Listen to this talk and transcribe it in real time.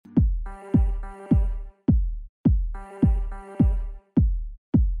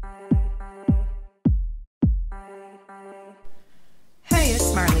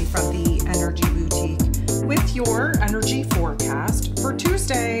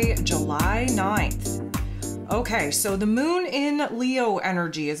Thursday, July 9th. Okay, so the moon in Leo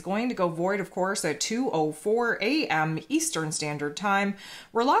energy is going to go void, of course, at 2:04 a.m. Eastern Standard Time.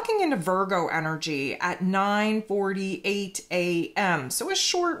 We're locking into Virgo energy at 9:48 a.m. So a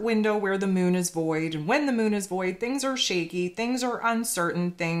short window where the moon is void. And when the moon is void, things are shaky, things are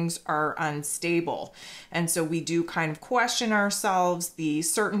uncertain, things are unstable. And so we do kind of question ourselves. The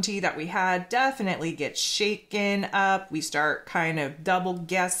certainty that we had definitely gets shaken up. We start kind of double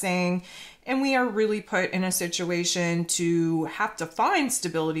guessing. And we are really put in a situation to have to find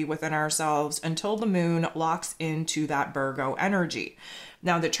stability within ourselves until the moon locks into that Virgo energy.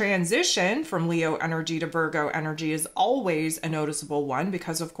 Now, the transition from Leo energy to Virgo energy is always a noticeable one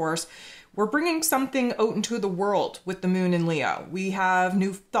because, of course, we're bringing something out into the world with the moon in Leo. We have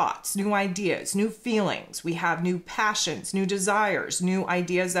new thoughts, new ideas, new feelings. We have new passions, new desires, new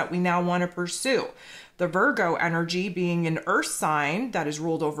ideas that we now want to pursue. The Virgo energy, being an earth sign that is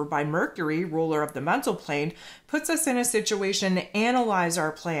ruled over by Mercury, ruler of the mental plane, puts us in a situation to analyze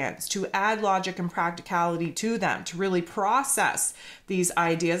our plans, to add logic and practicality to them, to really process these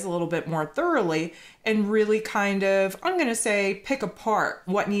ideas a little bit more thoroughly and really kind of, I'm going to say, pick apart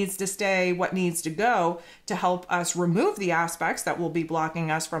what needs to stay, what needs to go to help us remove the aspects that will be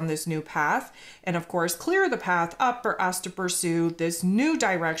blocking us from this new path. And of course, clear the path up for us to pursue this new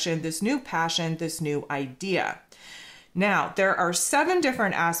direction, this new passion, this new idea. Now, there are 7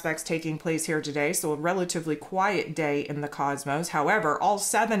 different aspects taking place here today, so a relatively quiet day in the cosmos. However, all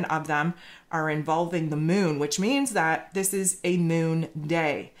 7 of them are involving the moon, which means that this is a moon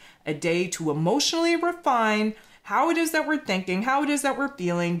day, a day to emotionally refine how it is that we're thinking, how it is that we're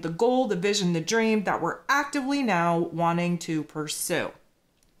feeling, the goal, the vision, the dream that we're actively now wanting to pursue.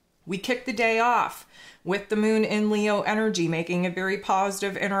 We kick the day off with the moon in Leo energy, making a very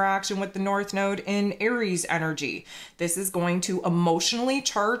positive interaction with the North Node in Aries energy. This is going to emotionally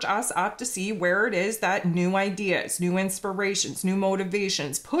charge us up to see where it is that new ideas, new inspirations, new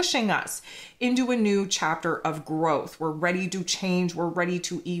motivations, pushing us into a new chapter of growth. We're ready to change. We're ready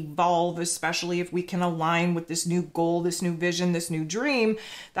to evolve, especially if we can align with this new goal, this new vision, this new dream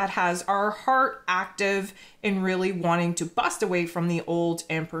that has our heart active in really wanting to bust away from the old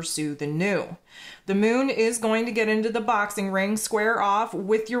and pursue the new. The moon is going to get into the boxing ring, square off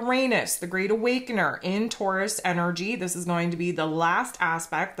with Uranus, the Great Awakener, in Taurus energy. This is going to be the last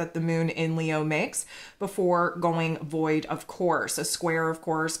aspect that the moon in Leo makes before going void, of course. A square, of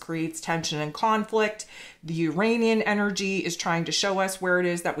course, creates tension and conflict. The Uranian energy is trying to show us where it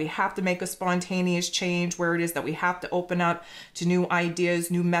is that we have to make a spontaneous change, where it is that we have to open up to new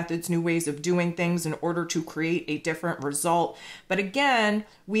ideas, new methods, new ways of doing things in order to create a different result. But again,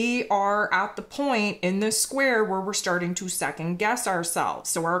 we are at the point in this square where we're starting to second guess ourselves.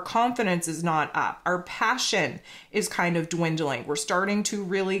 So our confidence is not up. Our passion is kind of dwindling. We're starting to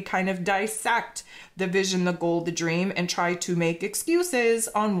really kind of dissect the vision, the goal, the dream, and try to make excuses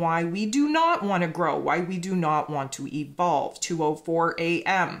on why we do not want to grow, why we do not want to evolve. 2:04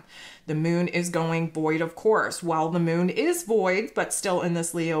 a.m. The moon is going void, of course. While the moon is void, but still in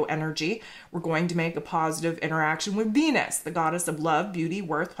this Leo energy, we're going to make a positive interaction with Venus, the goddess of love, beauty,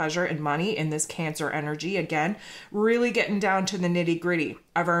 worth, pleasure, and money in this Cancer energy. Again, really getting down to the nitty-gritty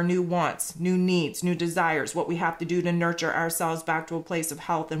of our new wants, new needs, new desires, what we have to do to nurture ourselves back to a place of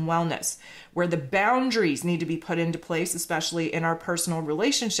health and wellness, where the boundaries need to be put into place, especially in our personal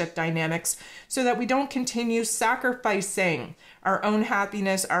relationship dynamics, so that we don't continue sacrificing our own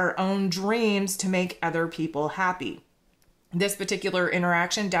happiness, our own dreams to make other people happy. This particular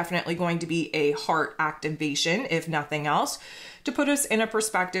interaction definitely going to be a heart activation, if nothing else, to put us in a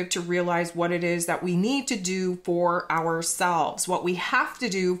perspective to realize what it is that we need to do for ourselves, what we have to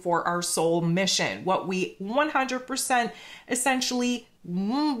do for our soul mission, what we 100% essentially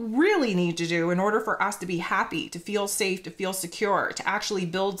really need to do in order for us to be happy, to feel safe, to feel secure, to actually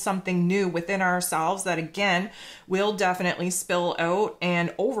build something new within ourselves that, again, will definitely spill out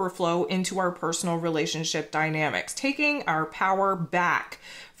and overflow into our personal relationship dynamics, taking our power back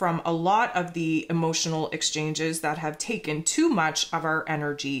from a lot of the emotional exchanges that have taken too much of our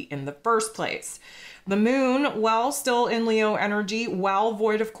energy in the first place. The moon, while still in Leo energy, while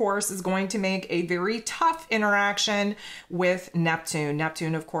void, of course, is going to make a very tough interaction with Neptune.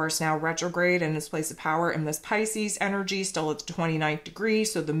 Neptune, of course, now retrograde in its place of power in this Pisces energy, still at the 29th degree.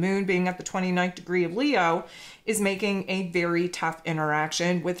 So the moon being at the 29th degree of Leo is making a very tough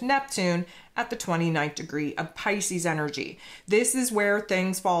interaction with Neptune at the 29th degree of Pisces energy. This is where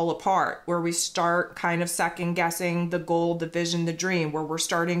things fall apart, where we start kind of second guessing the goal, the vision, the dream, where we're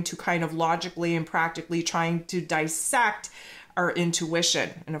starting to kind of logically and practically trying to dissect our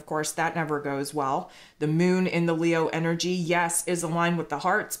intuition. And of course, that never goes well. The moon in the Leo energy, yes, is aligned with the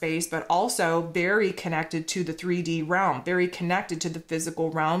heart space, but also very connected to the 3D realm, very connected to the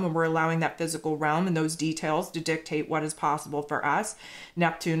physical realm. And we're allowing that physical realm and those details to dictate what is possible for us.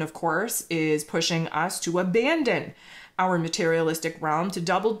 Neptune, of course, is pushing us to abandon our materialistic realm, to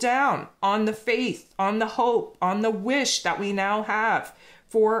double down on the faith, on the hope, on the wish that we now have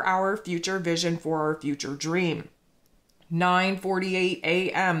for our future vision, for our future dream. 9:48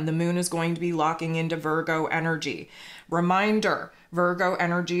 a.m., the moon is going to be locking into Virgo energy. Reminder, Virgo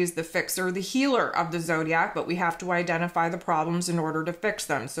energy is the fixer, the healer of the zodiac, but we have to identify the problems in order to fix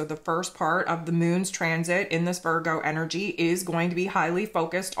them. So the first part of the moon's transit in this Virgo energy is going to be highly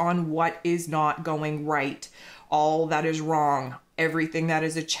focused on what is not going right, all that is wrong, everything that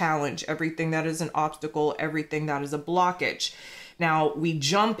is a challenge, everything that is an obstacle, everything that is a blockage. Now, we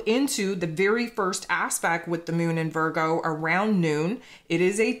jump into the very first aspect with the moon in Virgo around noon. It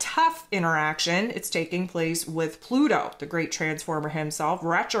is a tough interaction. It's taking place with Pluto, the great transformer himself,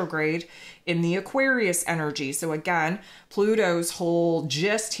 retrograde in the Aquarius energy. So again, Pluto's whole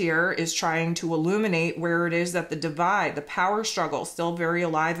gist here is trying to illuminate where it is that the divide, the power struggle, still very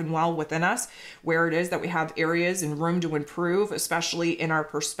alive and well within us, where it is that we have areas and room to improve, especially in our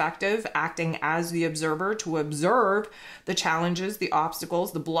perspective, acting as the observer to observe the challenges, the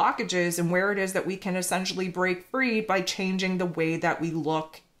obstacles, the blockages, and where it is that we can essentially break free by changing the way that we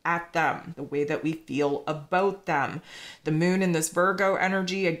look at them, the way that we feel about them. The moon in this Virgo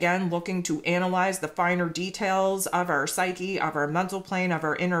energy, again, looking to analyze the finer details of our psyche, of our mental plane, of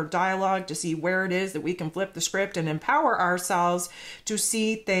our inner dialogue, to see where it is that we can flip the script and empower ourselves to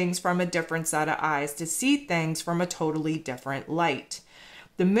see things from a different set of eyes, to see things from a totally different light.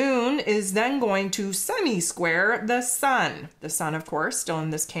 The moon is then going to semi-square the sun. The sun, of course, still in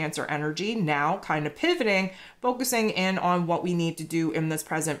this Cancer energy, now kind of pivoting, focusing in on what we need to do in this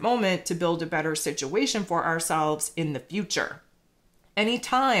present moment to build a better situation for ourselves in the future.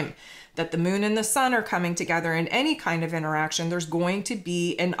 Anytime that the moon and the sun are coming together in any kind of interaction, there's going to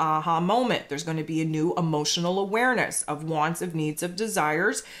be an aha moment. There's going to be a new emotional awareness of wants, of needs, of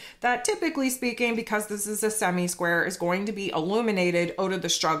desires that, typically speaking, because this is a semi-square, is going to be illuminated out of the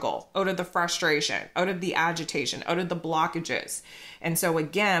struggle, out of the frustration, out of the agitation, out of the blockages. And so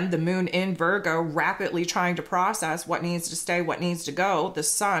again, the moon in Virgo rapidly trying to process what needs to stay, what needs to go. The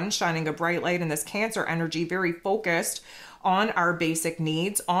sun shining a bright light in this Cancer energy, very focused on our basic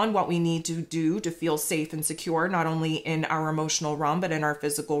needs, on what we need to do to feel safe and secure, not only in our emotional realm, but in our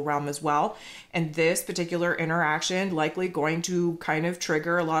physical realm as well. And this particular interaction likely going to kind of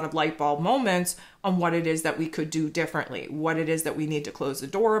trigger a lot of light bulb moments on what it is that we could do differently, what it is that we need to close the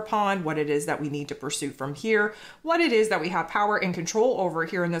door upon, what it is that we need to pursue from here, what it is that we have power and control over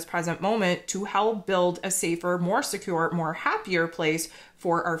here in this present moment to help build a safer, more secure, more happier place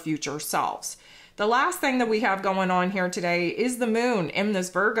for our future selves. The last thing that we have going on here today is the moon in this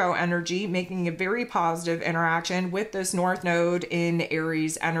Virgo energy, making a very positive interaction with this North Node in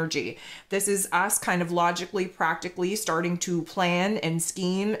Aries energy. This is us kind of logically, practically starting to plan and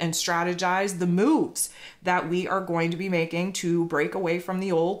scheme and strategize the moves that we are going to be making to break away from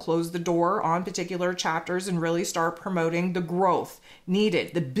the old, close the door on particular chapters, and really start promoting the growth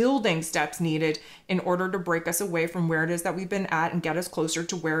needed, the building steps needed in order to break us away from where it is that we've been at and get us closer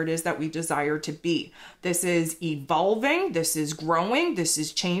to where it is that we desire to be. This is evolving, this is growing, this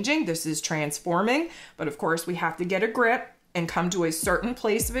is changing, this is transforming, but of course we have to get a grip and come to a certain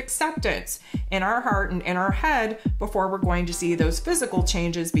place of acceptance in our heart and in our head before we're going to see those physical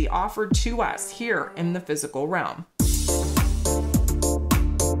changes be offered to us here in the physical realm.